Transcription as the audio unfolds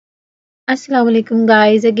Assalamu alaikum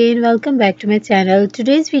guys, again welcome back to my channel.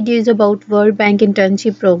 Today's video is about World Bank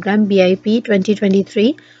Internship Program BIP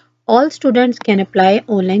 2023. All students can apply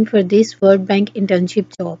online for this World Bank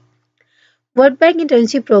Internship job. World Bank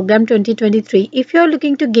Internship Program 2023. If you are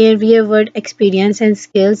looking to gain real-world experience and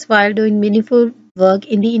skills while doing meaningful work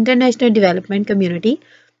in the international development community,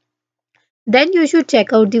 then you should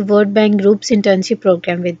check out the World Bank Group's internship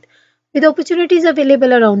program with opportunities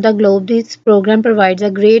available around the globe. This program provides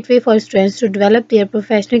a great way for students to develop their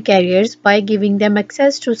professional careers by giving them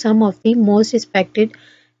access to some of the most respected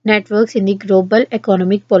networks in the global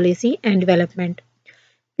economic policy and development.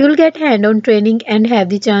 You'll get hand-on training and have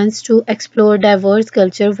the chance to explore diverse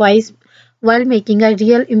culture while making a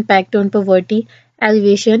real impact on poverty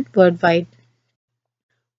alleviation worldwide.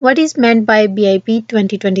 What is meant by BIP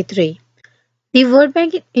 2023? The World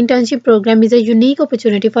Bank Internship Program is a unique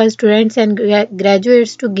opportunity for students and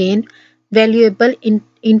graduates to gain valuable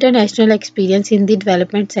international experience in the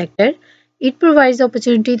development sector. It provides the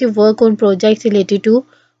opportunity to work on projects related to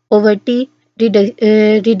poverty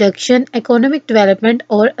reduction, economic development,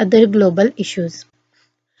 or other global issues.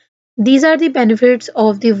 These are the benefits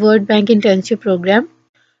of the World Bank Internship Program.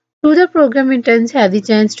 Through the program, interns have the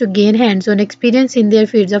chance to gain hands-on experience in their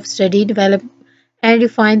fields of study, develop and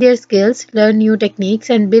refine their skills, learn new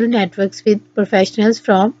techniques, and build networks with professionals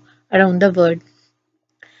from around the world.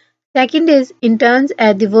 Second is interns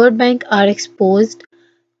at the World Bank are exposed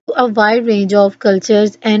to a wide range of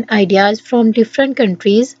cultures and ideas from different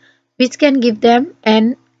countries, which can give them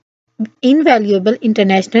an invaluable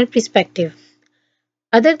international perspective.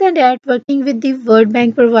 Other than that, working with the World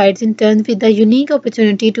Bank provides interns with a unique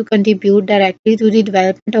opportunity to contribute directly to the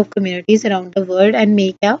development of communities around the world and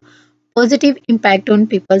make a positive impact on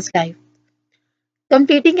people's lives.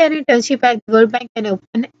 Completing an internship at the World Bank can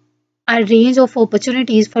open a range of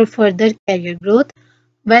opportunities for further career growth,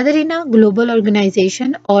 whether in a global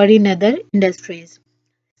organization or in other industries.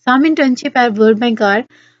 Some internships at World Bank are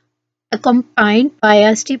accompanied by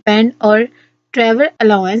a stipend or travel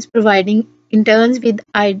allowance, providing interns with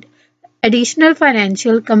additional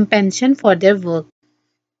financial compensation for their work.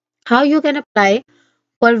 How you can apply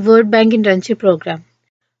for World Bank Internship Program?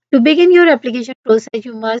 To begin your application process,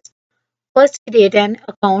 you must first create an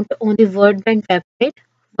account on the World Bank website.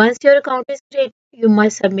 Once your account is created, you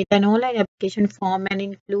must submit an online application form and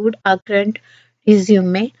include a current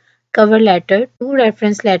resume, cover letter, two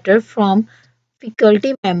reference letters from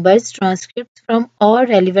faculty members, transcripts from all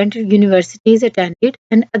relevant universities attended,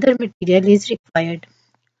 and other material is required.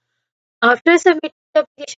 After submitting the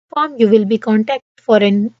application form, you will be contacted for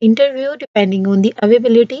an interview depending on the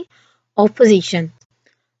availability of position.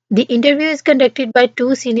 The interview is conducted by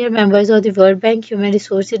two senior members of the World Bank Human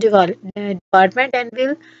Resources Department and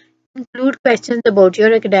will include questions about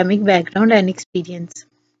your academic background and experience.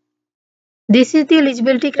 This is the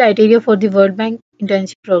eligibility criteria for the World Bank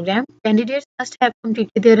Internship Program. Candidates must have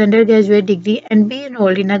completed their undergraduate degree and be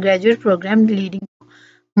enrolled in a graduate program leading to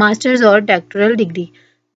master's or doctoral degree.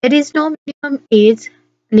 There is no minimum age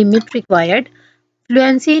limit required.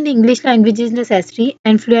 Fluency in English language is necessary,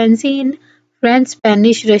 and fluency in French,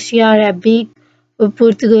 Spanish, Russian, Arabic,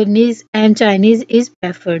 Portuguese, and Chinese is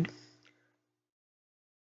preferred.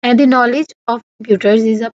 And the knowledge of computers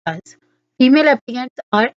is a plus. Female applicants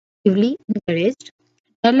are actively encouraged.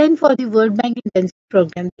 Deadline for the World Bank Internship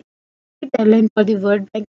Program. The deadline for the World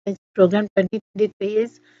Bank Internship Program 2023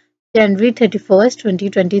 is January 31st,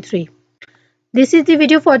 2023. This is the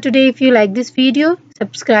video for today. If you like this video,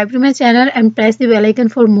 subscribe to my channel and press the bell icon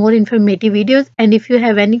for more informative videos. And if you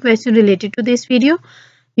have any question related to this video,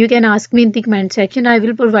 you can ask me in the comment section. I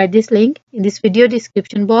will provide this link in this video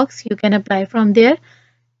description box. You can apply from there.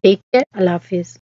 Take care. Allah Hafiz.